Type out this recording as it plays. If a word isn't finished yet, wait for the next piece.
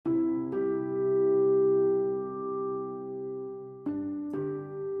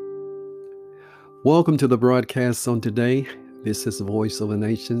Welcome to the broadcast on today. This is the Voice of the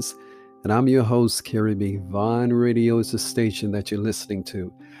Nations, and I'm your host, Kerry B. Vine Radio is the station that you're listening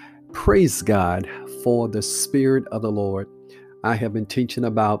to. Praise God for the Spirit of the Lord. I have been teaching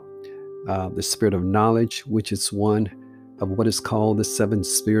about the Spirit of knowledge, which is one of what is called the seven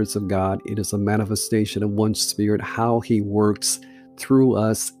spirits of God. It is a manifestation of one Spirit, how He works through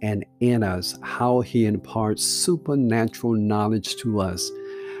us and in us, how He imparts supernatural knowledge to us.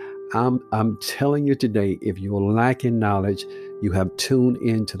 I'm telling you today, if you're lacking knowledge, you have tuned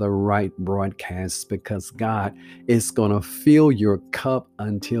into the right broadcast because God is going to fill your cup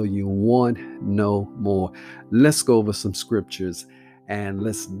until you want no more. Let's go over some scriptures and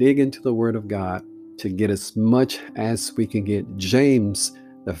let's dig into the Word of God to get as much as we can get. James,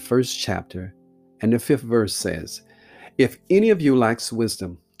 the first chapter and the fifth verse says, "If any of you lacks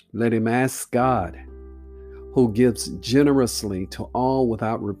wisdom, let him ask God, who gives generously to all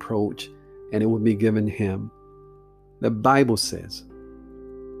without reproach, and it will be given him." The Bible says,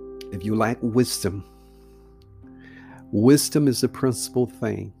 if you lack wisdom, wisdom is the principal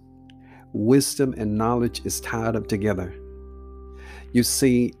thing. Wisdom and knowledge is tied up together. You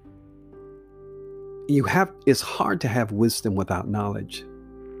see, it's hard to have wisdom without knowledge.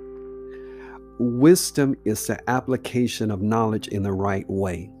 Wisdom is the application of knowledge in the right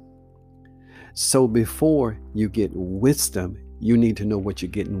way. So before you get wisdom, you need to know what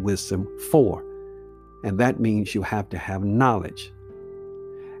you're getting wisdom for. And that means you have to have knowledge.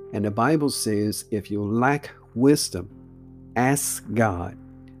 And the Bible says, if you lack wisdom, ask God,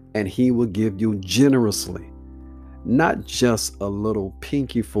 and He will give you generously. Not just a little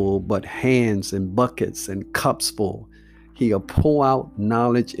pinky full, but hands and buckets and cups full. He'll pour out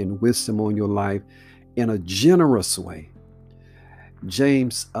knowledge and wisdom on your life in a generous way.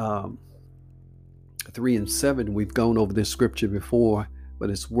 James 3 and 7, we've gone over this scripture before, but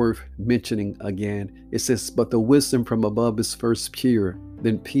it's worth mentioning again. It says, "But the wisdom from above is first pure,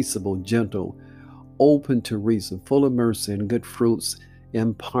 then peaceable, gentle, open to reason, full of mercy and good fruits,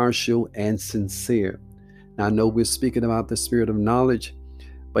 impartial and sincere." Now, I know we're speaking about the spirit of knowledge,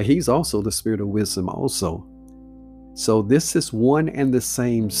 but He's also the spirit of wisdom also. So this is one and the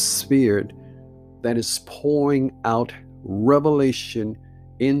same Spirit that is pouring out revelation,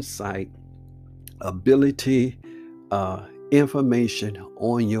 insight, ability, information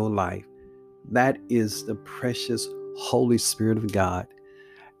on your life. That is the precious Holy Spirit of God.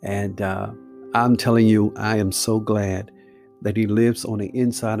 And I'm telling you, I am so glad that He lives on the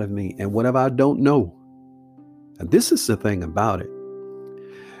inside of me. And whatever I don't know, and this is the thing about it,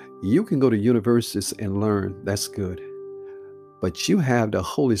 you can go to universities and learn, that's good. But you have the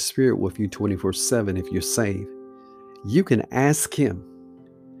Holy Spirit with you 24/7 if you're saved. You can ask Him,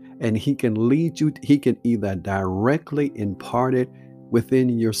 and He can lead you. He can either directly impart it within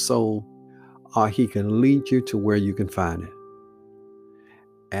your soul, or He can lead you to where you can find it.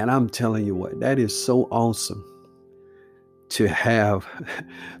 And I'm telling you what, that is so awesome to have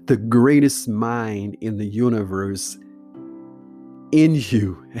the greatest mind in the universe in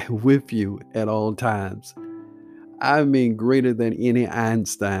you and with you at all times. I mean, greater than any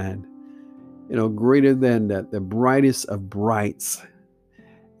Einstein, greater than the brightest of brights.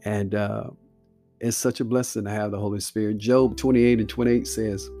 And it's such a blessing to have the Holy Spirit. Job 28 and 28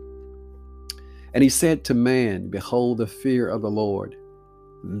 says, "And He said to man, behold, the fear of the Lord,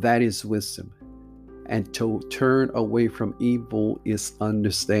 that is wisdom, and to turn away from evil is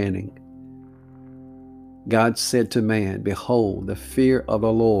understanding." God said to man, behold, the fear of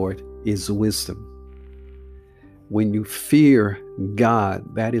the Lord is wisdom. When you fear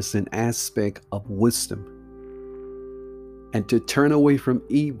God, that is an aspect of wisdom. And to turn away from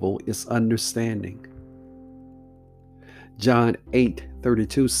evil is understanding. John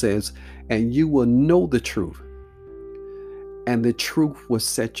 8:32 says, "And you will know the truth, and the truth will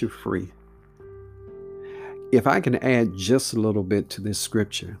set you free." If I can add just a little bit to this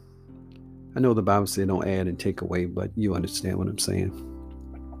scripture, I know the Bible says don't add and take away, but you understand what I'm saying.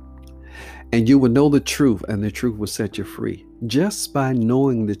 "And you will know the truth, and the truth will set you free." Just by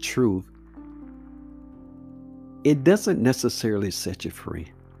knowing the truth, it doesn't necessarily set you free.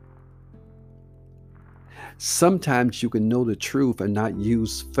 Sometimes you can know the truth and not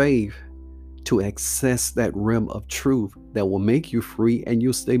use faith to access that realm of truth that will make you free and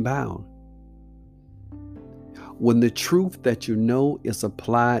you'll stay bound. When the truth that you know is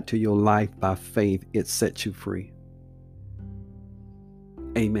applied to your life by faith, it sets you free.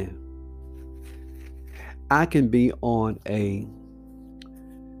 Amen. I can be on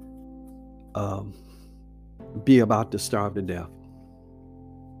be about to starve to death,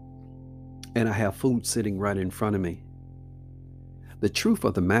 and I have food sitting right in front of me. The truth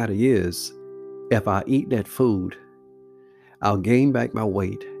of the matter is, If I eat that food, I'll gain back my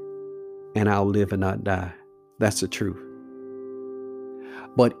weight and I'll live and not die. That's the truth.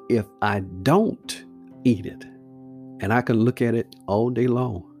 But if I don't eat it, and I can look at it all day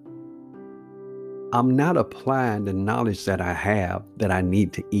long, I'm not applying the knowledge that I have that I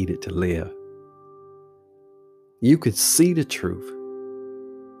need to eat it to live. You can see the truth.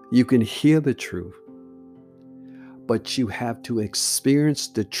 You can hear the truth. But you have to experience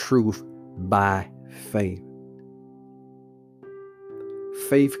the truth by faith.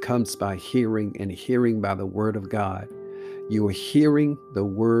 Faith comes by hearing, and hearing by the word of God. You are hearing the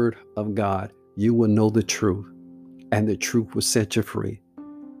word of God. You will know the truth, and the truth will set you free.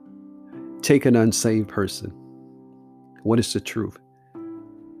 Take an unsaved person. What is the truth?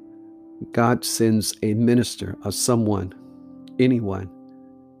 God sends a minister or someone, anyone,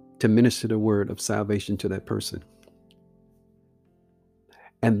 to minister the word of salvation to that person.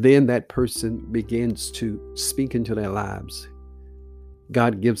 And then that person begins to speak into their lives.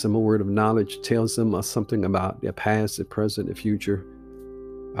 God gives them a word of knowledge, tells them something about their past, the present, the future,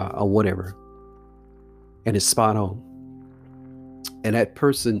 or whatever. And it's spot on. And that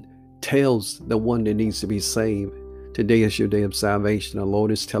person tells the one that needs to be saved, today is your day of salvation. The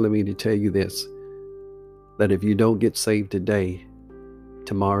Lord is telling me to tell you this, that if you don't get saved today,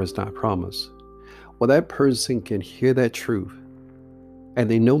 tomorrow is not promised. Well, that person can hear that truth, and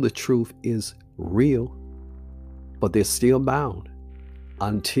they know the truth is real, but they're still bound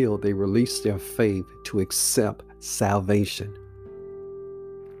until they release their faith to accept salvation.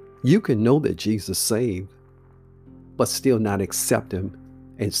 You can know that Jesus saved, but still not accept him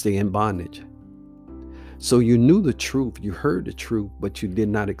and stay in bondage. So you knew the truth, you heard the truth, but you did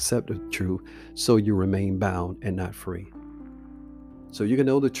not accept the truth, so you remain bound and not free. So you can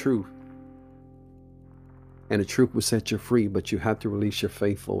know the truth, and the truth will set you free, but you have to release your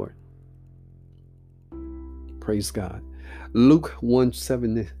faith for it. Praise God. Luke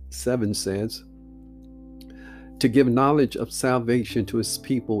 1:7 says, to give knowledge of salvation to his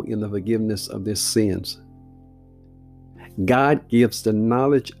people in the forgiveness of their sins. God gives the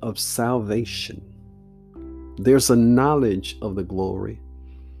knowledge of salvation. There's a knowledge of the glory.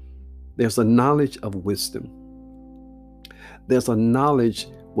 There's a knowledge of wisdom. There's a knowledge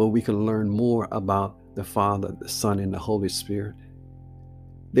where we can learn more about the Father, the Son, and the Holy Spirit.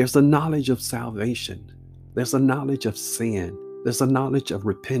 There's a knowledge of salvation. There's a knowledge of sin. There's a knowledge of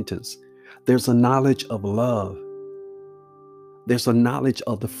repentance. There's a knowledge of love. There's a knowledge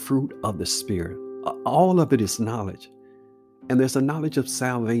of the fruit of the Spirit. All of it is knowledge. And there's a knowledge of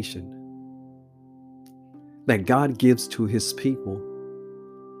salvation that God gives to his people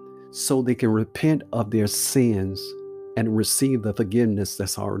so they can repent of their sins and receive the forgiveness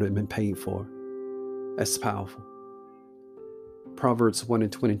that's already been paid for. That's powerful. Proverbs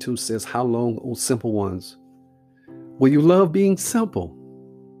 1:22 says, how long, O simple ones, will you love being simple?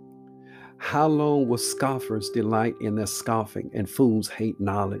 How long will scoffers delight in their scoffing and fools hate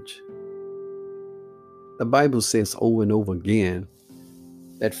knowledge? The Bible says over and over again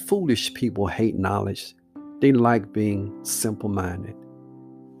that foolish people hate knowledge. They like being simple-minded.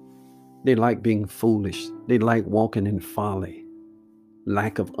 They like being foolish. They like walking in folly,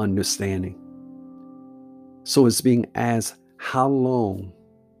 lack of understanding. So it's being asked, how long,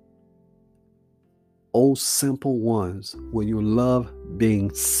 O simple ones, will you love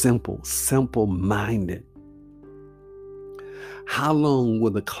being simple, simple-minded? How long will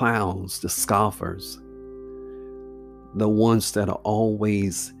the clowns, the scoffers, the ones that are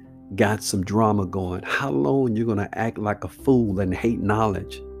always got some drama going, how long you going to act like a fool and hate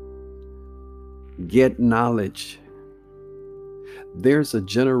knowledge? Get knowledge. There's a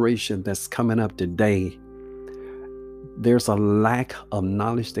generation that's coming up today. There's a lack of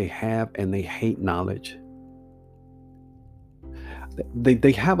knowledge they have, and they hate knowledge.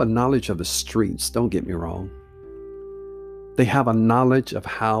 They have a knowledge of the streets, don't get me wrong. They have a knowledge of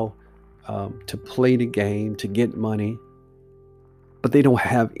how to play the game, to get money, but they don't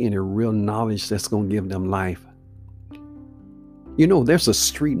have any real knowledge that's going to give them life. You know, there's a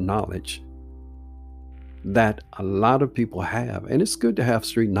street knowledge that a lot of people have, and it's good to have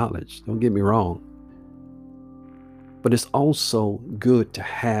street knowledge, don't get me wrong. But it's also good to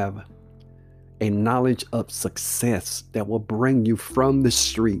have a knowledge of success that will bring you from the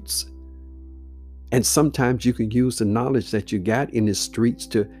streets. And sometimes you can use the knowledge that you got in the streets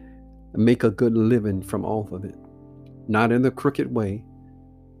to make a good living from off of it. Not in the crooked way,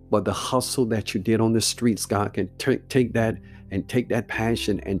 but the hustle that you did on the streets, God can take that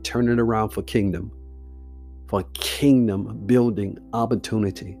passion and turn it around for kingdom building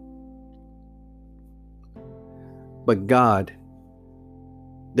opportunity. But God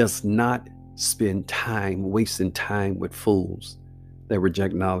does not spend time wasting time with fools that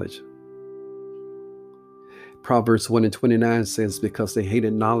reject knowledge. Proverbs 1:29 says, because they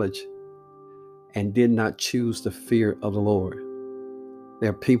hated knowledge and did not choose the fear of the Lord. There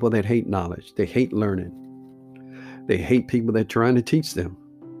are people that hate knowledge. They hate learning. They hate people that are trying to teach them.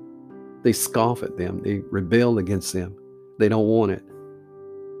 They scoff at them. They rebel against them. They don't want it.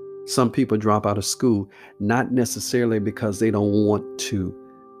 Some people drop out of school, not necessarily because they don't want to,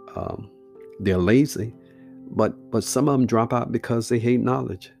 they're lazy, but some of them drop out because they hate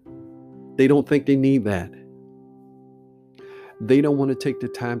knowledge. They don't think they need that. They don't want to take the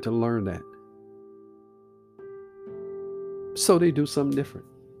time to learn that. So they do something different.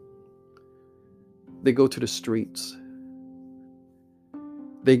 They go to the streets.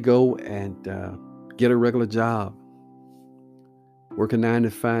 They go and get a regular job, working 9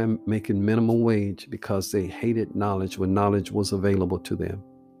 to 5, making minimum wage because they hated knowledge when knowledge was available to them.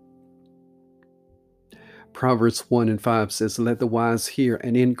 Proverbs 1:5 says, let the wise hear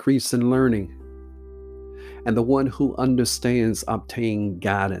and increase in learning, and the one who understands obtain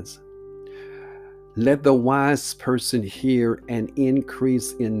guidance. Let the wise person hear and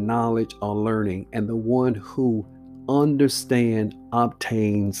increase in knowledge or learning, and the one who understands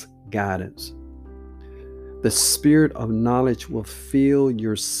obtains guidance. The spirit of knowledge will fill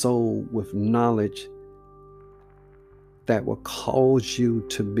your soul with knowledge that will cause you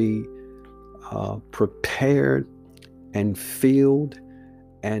to be prepared and filled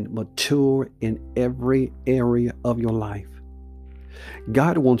and mature in every area of your life.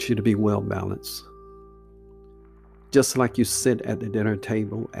 God wants you to be well balanced. Just like you sit at the dinner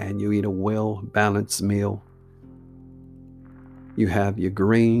table and you eat a well balanced meal. You have your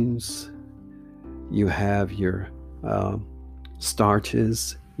greens, you have your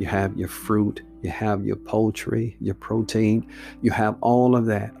starches, you have your fruit, you have your poultry, your protein, you have all of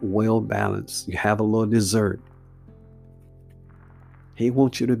that well balanced. You have a little dessert. He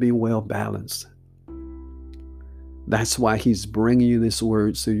wants you to be well balanced. That's why he's bringing you this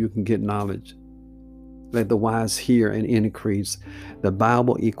word so you can get knowledge. Let the wise hear and increase. The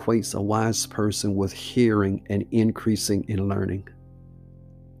Bible equates a wise person with hearing and increasing in learning.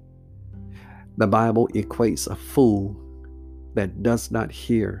 The Bible equates a fool that does not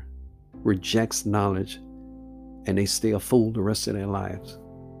hear, rejects knowledge, and they stay a fool the rest of their lives.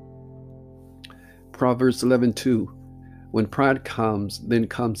 Proverbs 11:2, when pride comes, then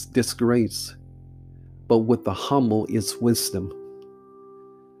comes disgrace, but with the humble is wisdom.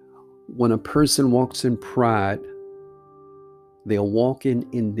 When a person walks in pride, they're walking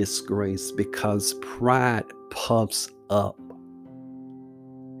in disgrace because pride puffs up.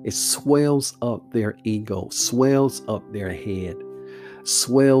 It swells up their ego, swells up their head,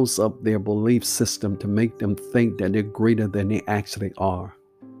 swells up their belief system to make them think that they're greater than they actually are.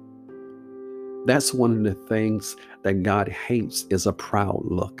 That's one of the things that God hates, is a proud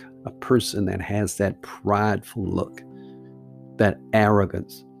look, a person that has that prideful look, that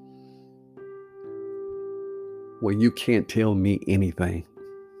arrogance, where you can't tell me anything.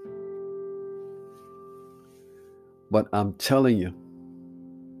 But I'm telling you,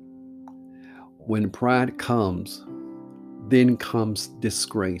 when pride comes, then comes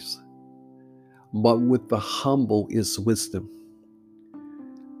disgrace. But with the humble is wisdom.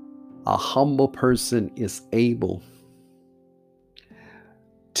 A humble person is able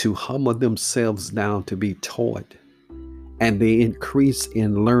to humble themselves down to be taught, and they increase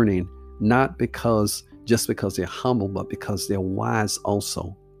in learning, not just because they're humble, but because they're wise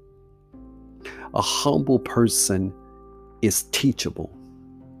also. A humble person is teachable.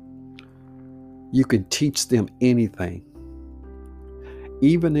 You can teach them anything.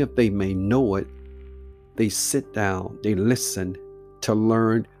 Even if they may know it, they sit down, they listen to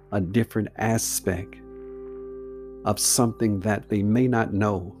learn a different aspect of something that they may not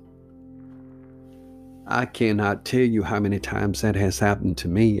know. I cannot tell you how many times that has happened to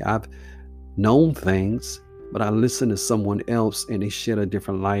me. I've known things, but I listen to someone else and they shed a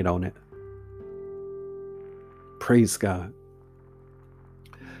different light on it. Praise God.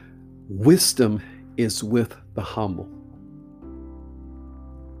 Wisdom is with the humble.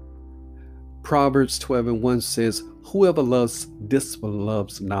 Proverbs 12:1 says, whoever loves discipline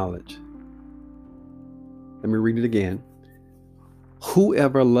loves knowledge. Let me read it again.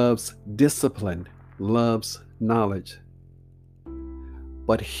 Whoever loves discipline loves knowledge,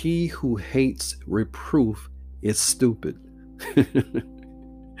 but he who hates reproof is stupid.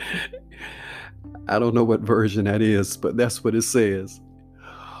 I don't know what version that is, but that's what it says.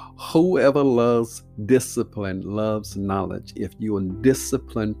 Whoever loves discipline loves knowledge. If you're a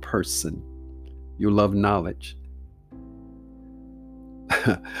disciplined person, you love knowledge.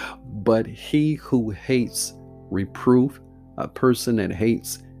 But he who hates reproof, a person that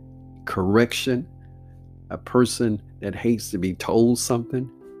hates correction, a person that hates to be told something,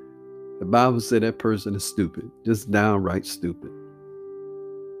 the Bible said that person is stupid, just downright stupid.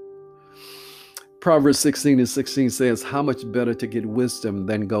 Proverbs 16:16 says, how much better to get wisdom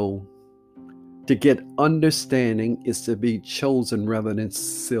than gold? To get understanding is to be chosen rather than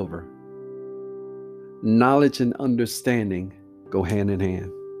silver. Knowledge and understanding go hand in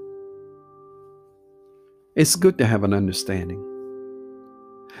hand. It's good to have an understanding.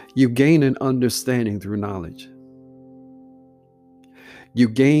 You gain an understanding through knowledge. You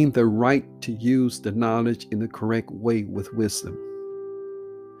gain the right to use the knowledge in the correct way with wisdom.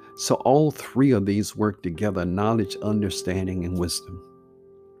 So all three of these work together: knowledge, understanding, and wisdom.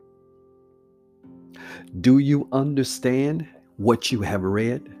 Do you understand what you have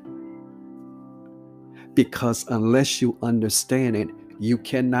read? Because unless you understand it, you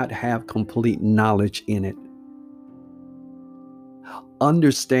cannot have complete knowledge in it.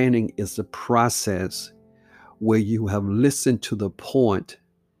 Understanding is the process where you have listened to the point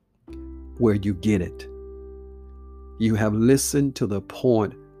where you get it. You have listened to the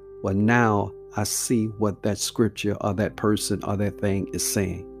point where now I see what that scripture or that person or that thing is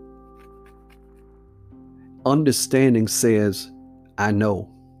saying. Understanding says, I know,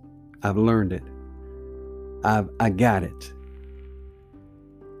 I've learned it, I got it.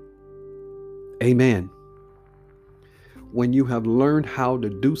 Amen. When you have learned how to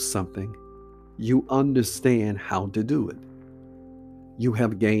do something, you understand how to do it. You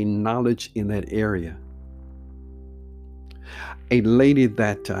have gained knowledge in that area. A lady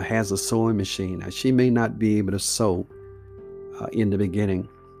that has a sewing machine, she may not be able to sew in the beginning,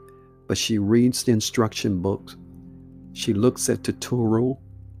 but she reads the instruction books. She looks at tutorial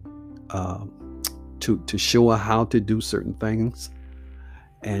to show her how to do certain things.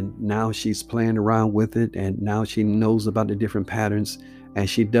 And now she's playing around with it, and now she knows about the different patterns, and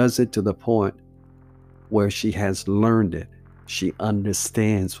she does it to the point where she has learned it. She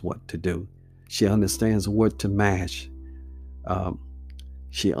understands what to do. She understands what to mash.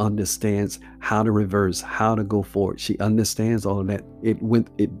 She understands how to reverse, how to go forward. She understands all of that.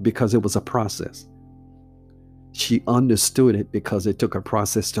 Because it was a process. She understood it because it took a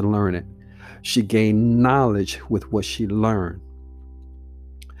process to learn it. She gained knowledge with what she learned.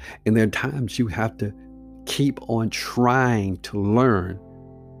 And there are times you have to keep on trying to learn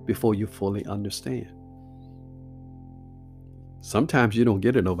before you fully understand. Sometimes you don't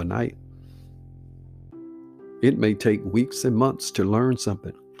get it overnight. It may take weeks and months to learn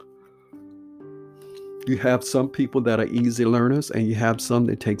something. You have some people that are easy learners, and you have some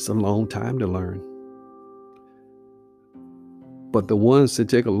that takes a long time to learn. But the ones that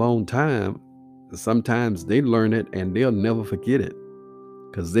take a long time, sometimes they learn it and they'll never forget it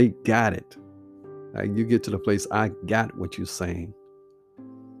because they got it. Like you get to the place, I got what you're saying.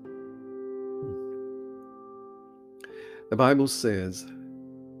 The Bible says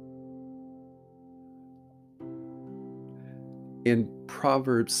in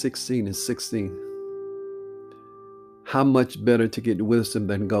Proverbs 16:16, how much better to get wisdom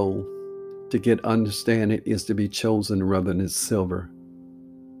than gold? To get understanding is to be chosen rather than silver.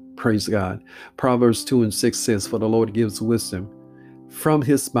 Praise God. Proverbs 2:6 says, for the Lord gives wisdom. From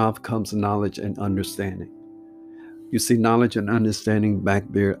his mouth comes knowledge and understanding. You see knowledge and understanding back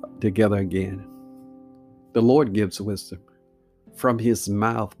there together again. The Lord gives wisdom. From his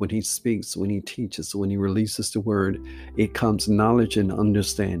mouth, when he speaks, when he teaches, when he releases the word, it comes knowledge and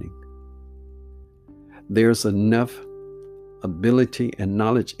understanding. There's enough ability and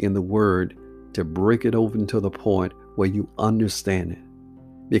knowledge in the word to break it open to the point where you understand it.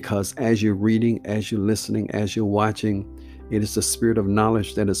 Because as you're reading, as you're listening, as you're watching, it is the spirit of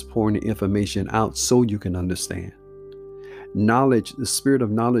knowledge that is pouring the information out so you can understand. Knowledge, the spirit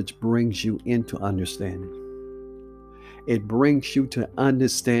of knowledge brings you into understanding. It brings you to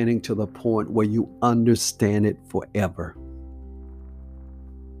understanding to the point where you understand it forever.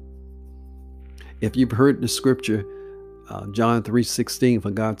 If you've heard the scripture, John 3:16,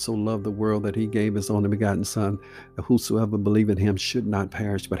 for God so loved the world that he gave his only begotten son, that whosoever believe in him should not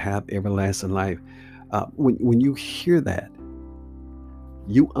perish but have everlasting life. When you hear that,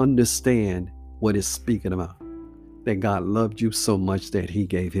 you understand what it's speaking about. That God loved you so much that he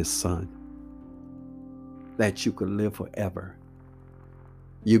gave his son, that you could live forever.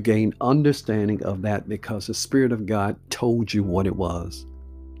 You gain understanding of that because the Spirit of God told you what it was.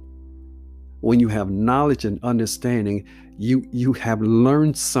 When you have knowledge and understanding, you have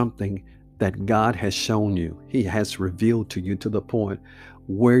learned something that God has shown you. He has revealed to you to the point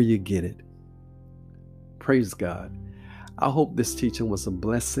where you get it. Praise God. I hope this teaching was a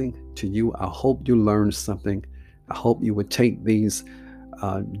blessing to you. I hope you learned something. I hope you would take these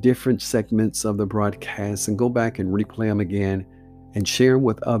different segments of the broadcast and go back and replay them again and share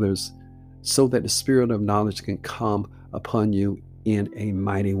with others so that the spirit of knowledge can come upon you in a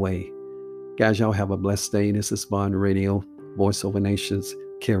mighty way. Guys, y'all have a blessed day. This is Bond Radio, Voice Over Nations,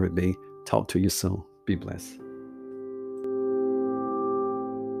 Carrie B. Talk to you soon. Be blessed.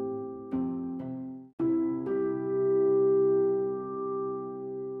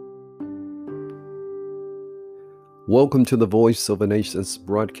 Welcome to the Voice of the Nations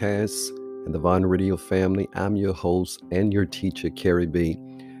broadcast and the Vine Radio family. I'm your host and your teacher, Carrie B.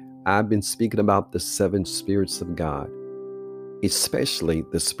 I've been speaking about the 7 spirits of God. Especially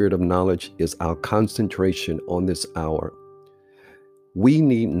the spirit of knowledge is our concentration on this hour. We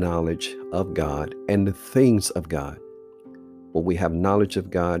need knowledge of God and the things of God. When we have knowledge of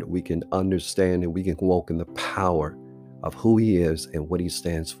God, we can understand and we can walk in the power of who He is and what He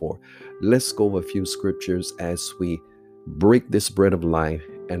stands for. Let's go over a few scriptures as we break this bread of life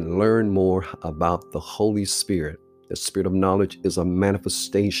and learn more about the Holy Spirit. The spirit of knowledge is a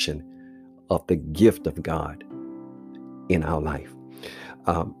manifestation of the gift of God in our life.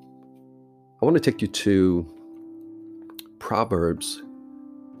 I want to take you to Proverbs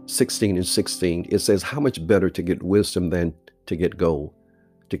 16:16. It says, how much better to get wisdom than to get gold?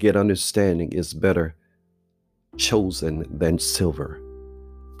 To get understanding is better chosen than silver.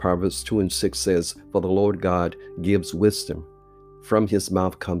 Proverbs 2:6 says, for the Lord God gives wisdom. From His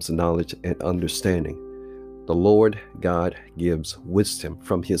mouth comes knowledge and understanding. The Lord God gives wisdom.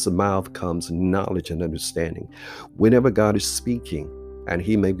 From His mouth comes knowledge and understanding. Whenever God is speaking, and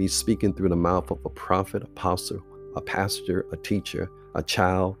He may be speaking through the mouth of a prophet, apostle, a pastor, a teacher, a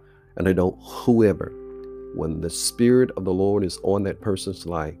child, an adult, whoever, when the Spirit of the Lord is on that person's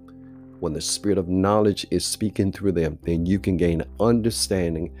life, when the spirit of knowledge is speaking through them, then you can gain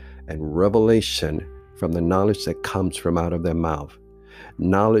understanding and revelation from the knowledge that comes from out of their mouth.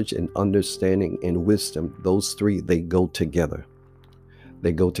 Knowledge and understanding and wisdom, those three, they go together.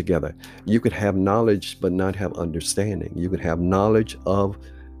 They go together. You could have knowledge but not have understanding. You could have knowledge of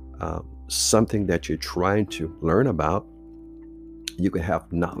something that you're trying to learn about. You could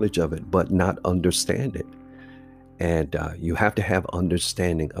have knowledge of it but not understand it. And you have to have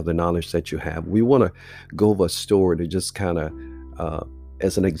understanding of the knowledge that you have. We want to go over a story to just kind of,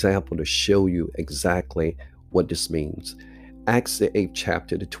 as an example, to show you exactly what this means. Acts, the 8th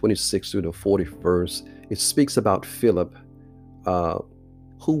chapter, the 26th through the 40th verse, it speaks about Philip,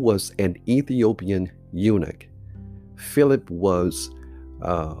 who was an Ethiopian eunuch. Philip was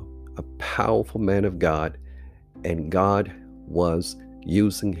a powerful man of God, and God was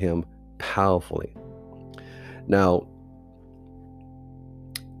using him powerfully. Now,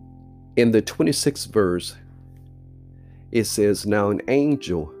 in the 26th verse, it says, now an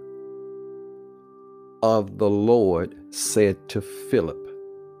angel of the Lord said to Philip,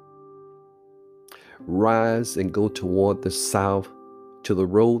 rise and go toward the south to the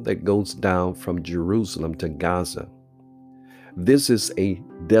road that goes down from Jerusalem to Gaza. This is a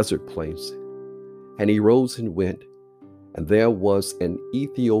desert place. And he rose and went, and there was an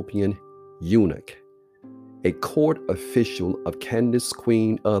Ethiopian eunuch, a court official of Candace,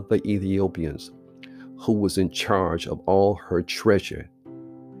 queen of the Ethiopians, who was in charge of all her treasure.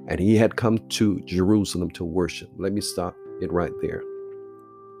 And he had come to Jerusalem to worship. Let me stop it right there.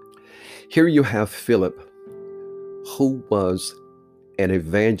 Here you have Philip, who was an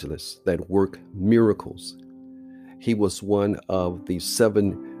evangelist that worked miracles. He was one of the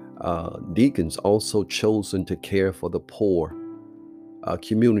 7 deacons also chosen to care for the poor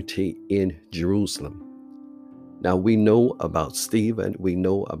community in Jerusalem. Now, we know about Stephen, we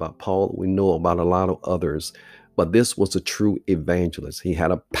know about Paul, we know about a lot of others, but this was a true evangelist. He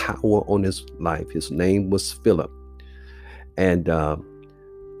had a power on his life. His name was Philip. And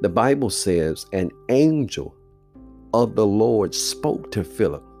the Bible says an angel of the Lord spoke to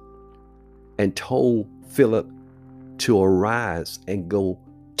Philip and told Philip to arise and go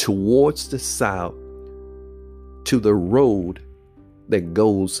towards the south to the road that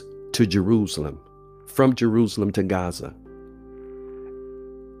goes to Jerusalem, from Jerusalem to Gaza.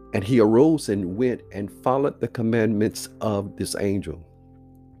 And he arose and went and followed the commandments of this angel.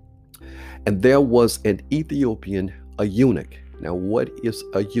 And there was an Ethiopian, a eunuch. Now, what is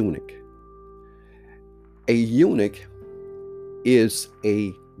a eunuch? A eunuch is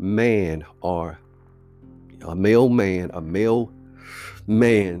a man or a male man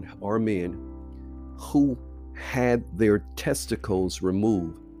or men who had their testicles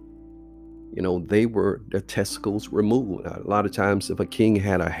removed. You know, their testicles removed. A lot of times if a king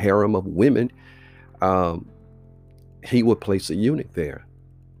had a harem of women, he would place a eunuch there.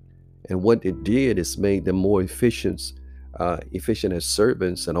 And what it did is made them more efficient as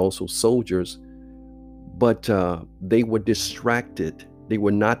servants and also soldiers. But they were distracted. They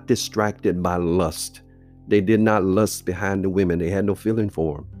were not distracted by lust. They did not lust behind the women. They had no feelings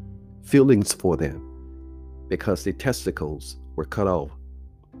for them because their testicles were cut off.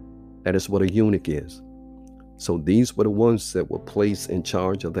 That is what a eunuch is. So these were the ones that were placed in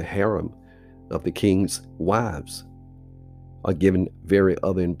charge of the harem of the king's wives, are given very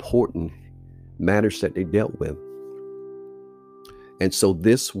other important matters that they dealt with. And so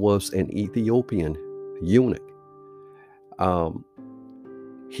this was an Ethiopian eunuch.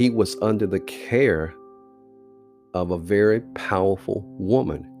 He was under the care of a very powerful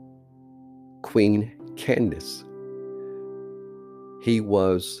woman, Queen Candace. He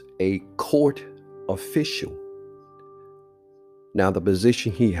was a court official. Now, the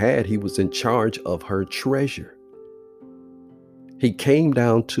position he had, he was in charge of her treasure. He came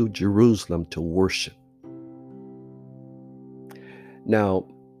down to Jerusalem to worship. Now,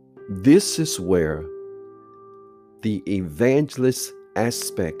 this is where the evangelist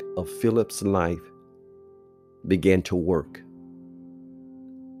aspect of Philip's life began to work,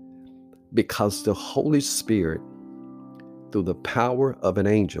 because the Holy Spirit, through the power of an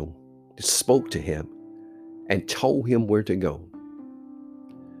angel, spoke to him and told him where to go.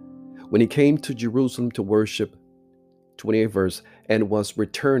 When he came to Jerusalem to worship, 28th verse, and was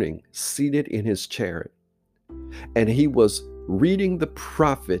returning, seated in his chariot, and he was reading the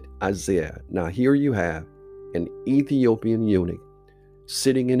prophet Isaiah. Now here you have an Ethiopian eunuch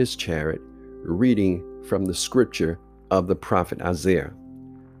sitting in his chariot, reading from the scripture of the prophet Isaiah.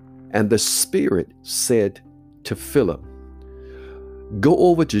 And the Spirit said to Philip, "Go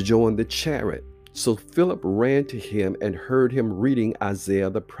over to join the chariot." So Philip ran to him and heard him reading Isaiah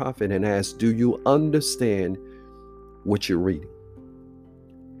the prophet and asked, "Do you understand what you're reading?"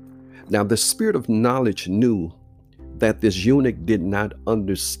 Now the Spirit of knowledge knew that this eunuch did not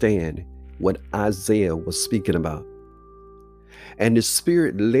understand what Isaiah was speaking about. And the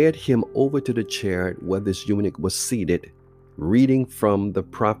Spirit led him over to the chariot where this eunuch was seated, reading from the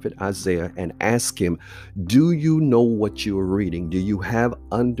prophet Isaiah, and asked him, "Do you know what you are reading? Do you have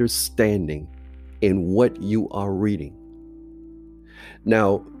understanding in what you are reading?"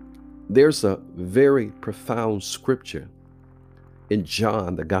 Now, there's a very profound scripture in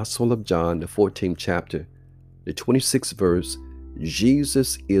John, the Gospel of John, the 14th chapter, the 26th verse.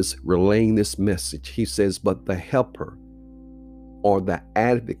 Jesus is relaying this message. He says, "But the helper," or the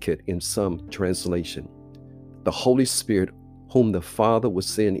advocate in some translation, "the Holy Spirit, whom the Father will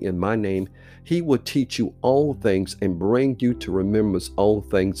send in my name, he will teach you all things and bring you to remembrance all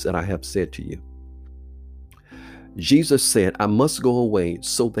things that I have said to you." Jesus said, "I must go away."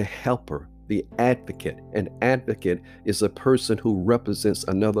 So the helper, the advocate, an advocate is a person who represents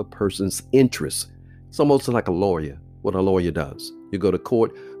another person's interests. It's almost like a lawyer, what a lawyer does. You go to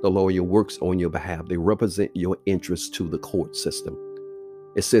court, the lawyer works on your behalf. They represent your interests to the court system.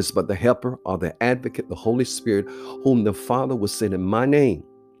 It says, "But the helper, or the advocate, the Holy Spirit, whom the Father will send in my name,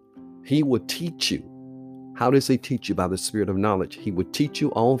 he will teach you." How does he teach you? By the Spirit of knowledge. "He will teach you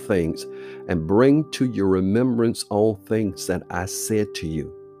all things and bring to your remembrance all things that I said to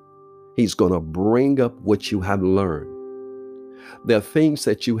you." He's going to bring up what you have learned. There are things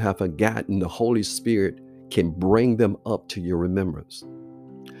that you have forgotten. The Holy Spirit can bring them up to your remembrance.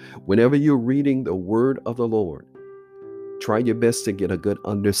 Whenever you're reading the word of the Lord, try your best to get a good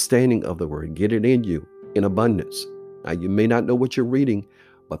understanding of the word. Get it in you in abundance. Now, you may not know what you're reading,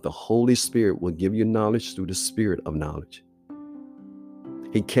 but the Holy Spirit will give you knowledge through the Spirit of knowledge.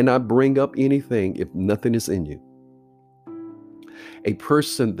 He cannot bring up anything if nothing is in you. A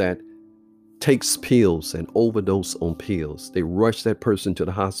person that takes pills and overdose on pills, they rush that person to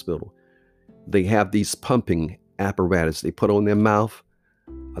the hospital. They have these pumping apparatus they put on their mouth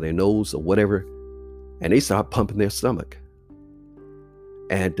or their nose or whatever, and they start pumping their stomach.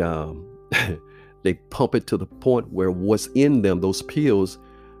 And they pump it to the point where what's in them, those pills,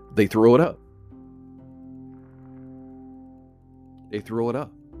 they throw it up. They throw it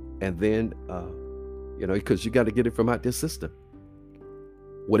up. And then, because you got to get it from out their system.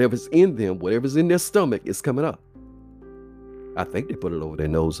 Whatever's in them, whatever's in their stomach is coming up. I think they put it over their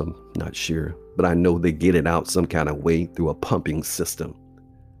nose. I'm not sure. But I know they get it out some kind of way through a pumping system.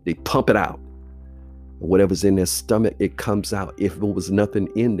 They pump it out. Whatever's in their stomach, it comes out. If there was nothing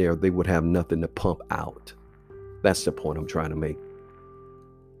in there, they would have nothing to pump out. That's the point I'm trying to make.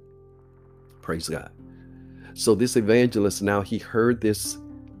 Praise God. So this evangelist, now he heard this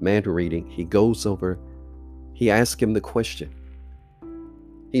man reading. He goes over. He asks him the question.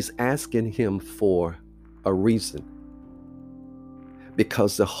 He's asking him for a reason.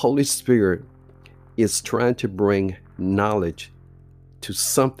 because the Holy Spirit is trying to bring knowledge to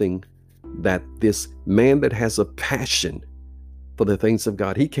something that this man that has a passion for the things of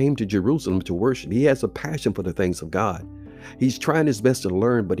God, he came to Jerusalem to worship. He has a passion for the things of God. He's trying his best to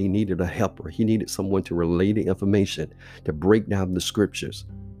learn, but he needed a helper. He needed someone to relay the information, to break down the scriptures.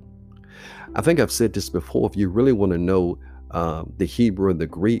 I think I've said this before. If you really want to know the Hebrew and the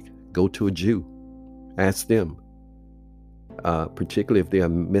Greek, go to a Jew. Ask them. Particularly if they're a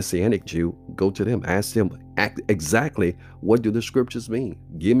Messianic Jew, go to them. Ask them exactly what do the scriptures mean.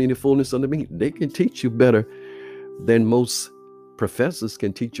 Give me the fullness of the meaning. They can teach you better than most professors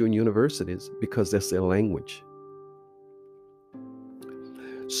can teach you in universities because that's their language.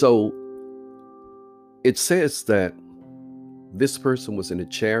 So it says that this person was in a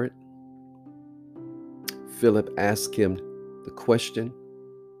chariot. Philip asked him the question,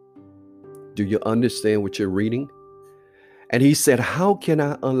 do you understand what you're reading? And he said, how can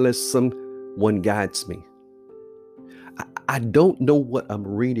I unless someone guides me? I don't know what I'm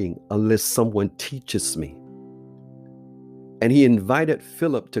reading unless someone teaches me. And he invited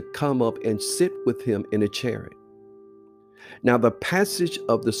Philip to come up and sit with him in a chariot. Now, the passage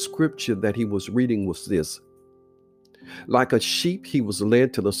of the scripture that he was reading was this: like a sheep, he was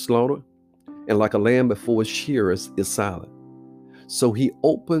led to the slaughter, and like a lamb before its shearers is silent. So he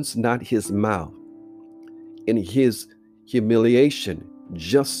opens not his mouth. In his humiliation,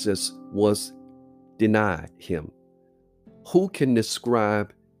 justice was denied him. Who can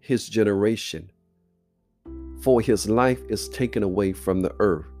describe his generation? For his life is taken away from the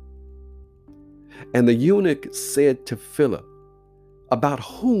earth. And the eunuch said to Philip, about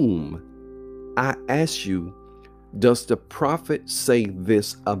whom, I ask you, does the prophet say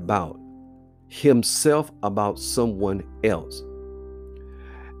this about? Himself, about someone else?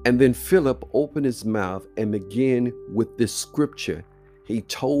 And then Philip opened his mouth and began with this scripture. He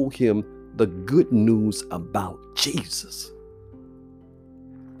told him the good news about Jesus.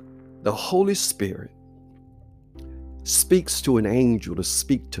 The Holy Spirit speaks to an angel to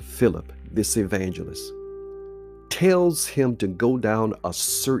speak to Philip, this evangelist, tells him to go down a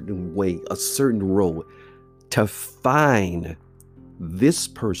certain way, a certain road, to find this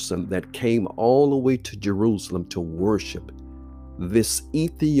person that came all the way to Jerusalem to worship. This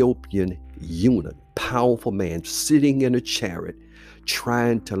Ethiopian eunuch, powerful man, sitting in a chariot,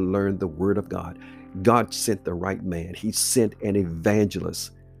 trying to learn the word of God. God sent the right man. He sent an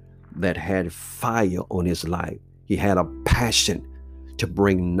evangelist that had fire on his life. He had a passion to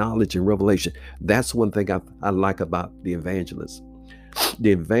bring knowledge and revelation. That's one thing I like about the evangelists.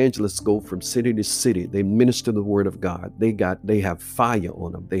 The evangelists go from city to city. They minister the word of God. They have fire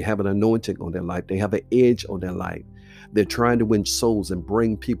on them. They have an anointing on their life. They have an edge on their life. They're trying to win souls and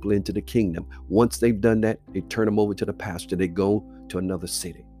bring people into the kingdom. Once they've done that, they turn them over to the pastor. They go to another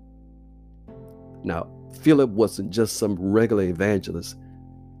city. Now, Philip wasn't just some regular evangelist.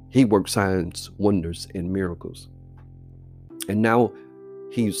 He worked signs, wonders, and miracles. And now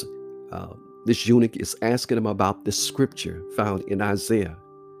this eunuch is asking him about this scripture found in Isaiah.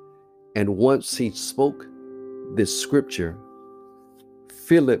 And once he spoke this scripture,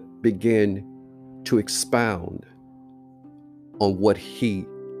 Philip began to expound on what he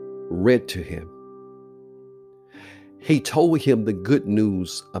read to him. He told him the good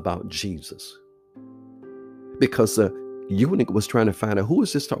news about Jesus, because the eunuch was trying to find out, who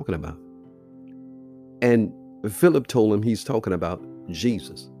is this talking about? And Philip told him he's talking about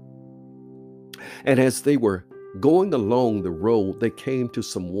Jesus. And as they were going along the road, they came to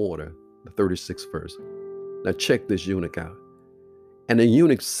some water, the 36th verse. Now check this eunuch out. And the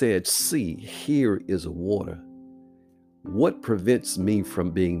eunuch said, see, here is water. What prevents me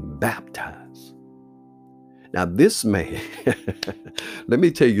from being baptized? Now this man, let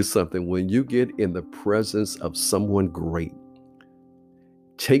me tell you something. When you get in the presence of someone great,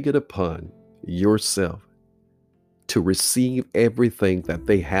 take it upon yourself to receive everything that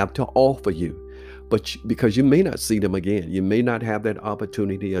they have to offer you. But because you may not see them again, you may not have that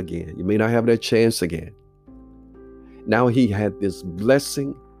opportunity again, you may not have that chance again. Now he had this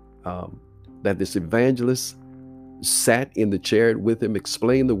blessing that this evangelist sat in the chariot with him,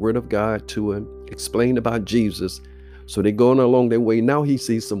 explained the word of God to him, explained about Jesus. So they're going along their way. Now he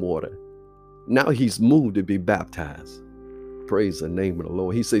sees some water. Now he's moved to be baptized. Praise the name of the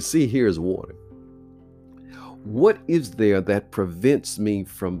Lord. He says, see, here's water. What is there that prevents me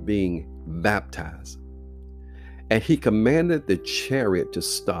from being baptized? And he commanded the chariot to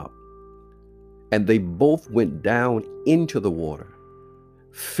stop. And they both went down into the water,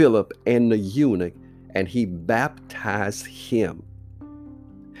 Philip and the eunuch, and he baptized him.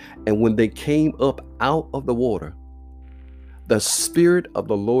 And when they came up out of the water, The Spirit of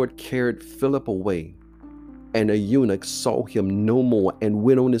the Lord carried Philip away, and the eunuch saw him no more and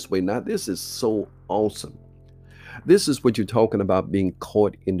went on his way. Now, this is so awesome. This is what you're talking about, being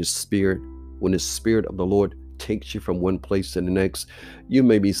caught in the Spirit. When the Spirit of the Lord takes you from one place to the next, you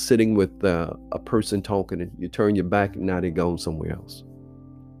may be sitting with a person talking, and you turn your back, and now they're going somewhere else.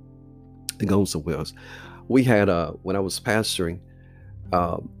 They're going somewhere else. We had, when I was pastoring,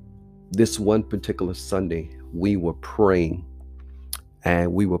 this one particular Sunday, we were praying,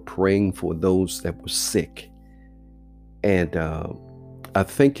 and we were praying for those that were sick. And I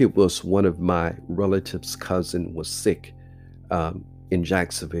think it was one of my relatives' cousin was sick in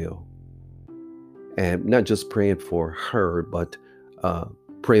Jacksonville. And not just praying for her, but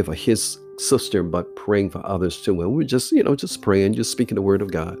praying for his sister, but praying for others too. And we were just, just praying, just speaking the word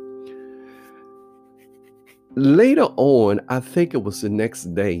of God. Later on, I think it was the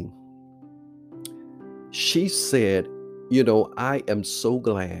next day, she said, I am so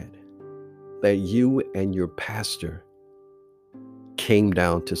glad that you and your pastor came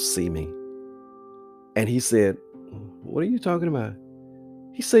down to see me. And he said, what are you talking about?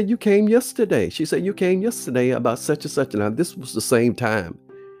 He said, you came yesterday. She said, you came yesterday about such and such. Now, this was the same time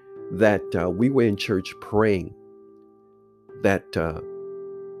that we were in church praying, that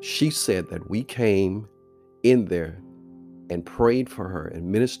she said that we came in there and prayed for her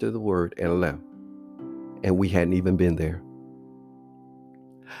and ministered the word and left. And we hadn't even been there.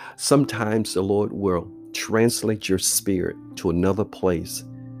 Sometimes the Lord will translate your spirit to another place.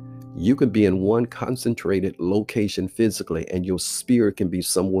 You can be in one concentrated location physically, and your spirit can be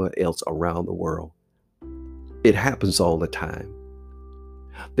somewhere else around the world. It happens all the time.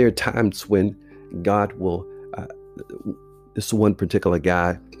 There are times when God will, this one particular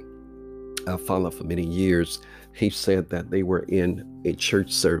guy I followed for many years, he said that they were in a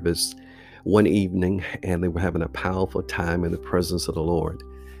church service one evening, and they were having a powerful time in the presence of the Lord.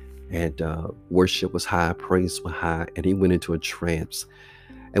 And worship was high, praise was high, and he went into a trance.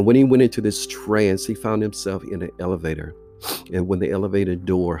 And when he went into this trance, he found himself in an elevator. And when the elevator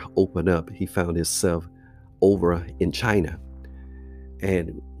door opened up, he found himself over in China.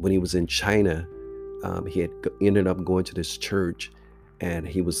 And when he was in China, he had ended up going to this church, and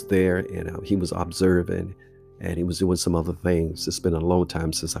he was there, and he was observing, and he was doing some other things. It's been a long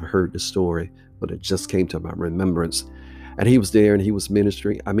time since I heard the story, but it just came to my remembrance. And he was there, and he was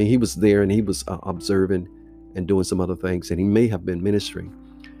ministering. I mean, he was there, and he was observing and doing some other things, and he may have been ministering.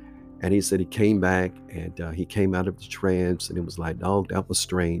 And he said he came back, and he came out of the trance, and it was like, dog, that was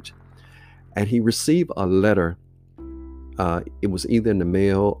strange. And he received a letter. It was either in the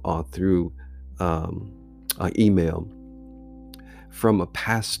mail or through an email from a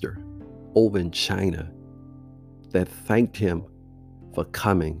pastor over in China that thanked him for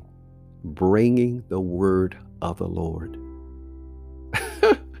coming, bringing the word of the Lord.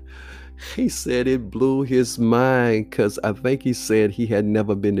 He said it blew his mind, because I think he said he had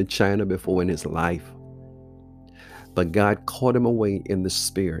never been to China before in his life. But God caught him away in the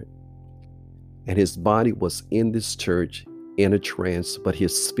spirit, and his body was in this church in a trance, but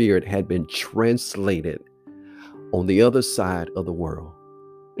his spirit had been translated on the other side of the world.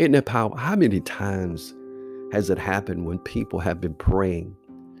 Isn't that powerful? How many times has it happened when people have been praying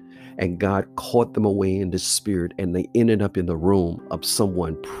and God caught them away in the spirit, and they ended up in the room of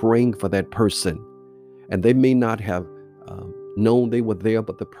someone praying for that person, and they may not have known they were there,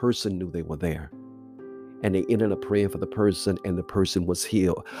 but the person knew they were there, and they ended up praying for the person, and the person was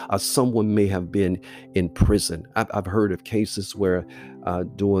healed. Someone may have been in prison. I've heard of cases where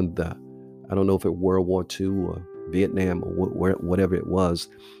during the, I don't know if it World War II or Vietnam or whatever it was,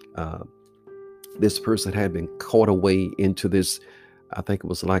 this person had been caught away into this, I think it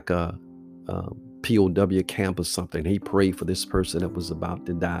was like a POW camp or something. He prayed for this person that was about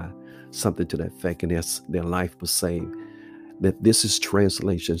to die, something to that effect, and their life was saved. That this is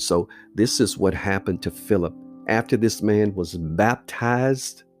translation. So this is what happened to Philip. After this man was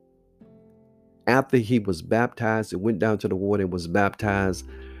baptized, after he was baptized, it went down to the water and was baptized.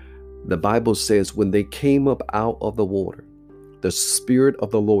 The Bible says when they came up out of the water, the Spirit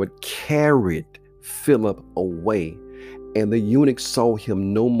of the Lord carried Philip away, and the eunuch saw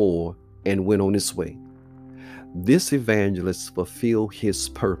him no more and went on his way. This evangelist fulfilled his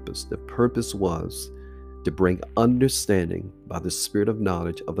purpose. The purpose was to bring understanding by the Spirit of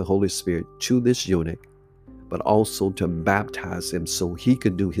knowledge of the Holy Spirit to this eunuch, but also to baptize him so he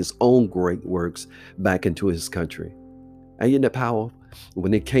could do his own great works back into his country. And in the power,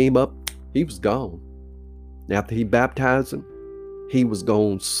 when it came up, he was gone. After he baptized him, he was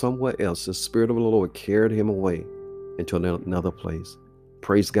gone somewhere else. The Spirit of the Lord carried him away into another place.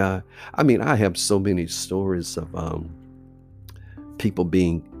 Praise God. I mean, I have so many stories of people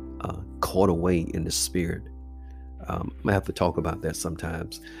being caught away in the spirit. I have to talk about that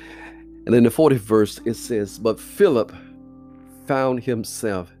sometimes. And in the 40th verse, it says, but Philip found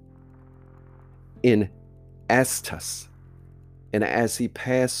himself in Astus, and as he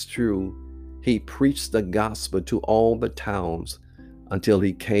passed through, he preached the gospel to all the towns until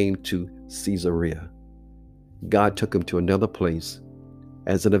he came to Caesarea. God took him to another place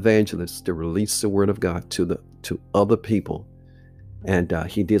as an evangelist to release the word of God to other people. And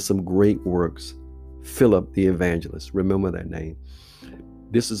he did some great works. Philip the evangelist. Remember that name.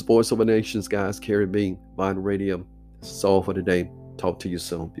 This is Voice Over Nations, guys. Carrie B, Vine Radio. This is all for today. Talk to you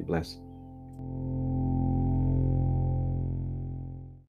soon. Be blessed.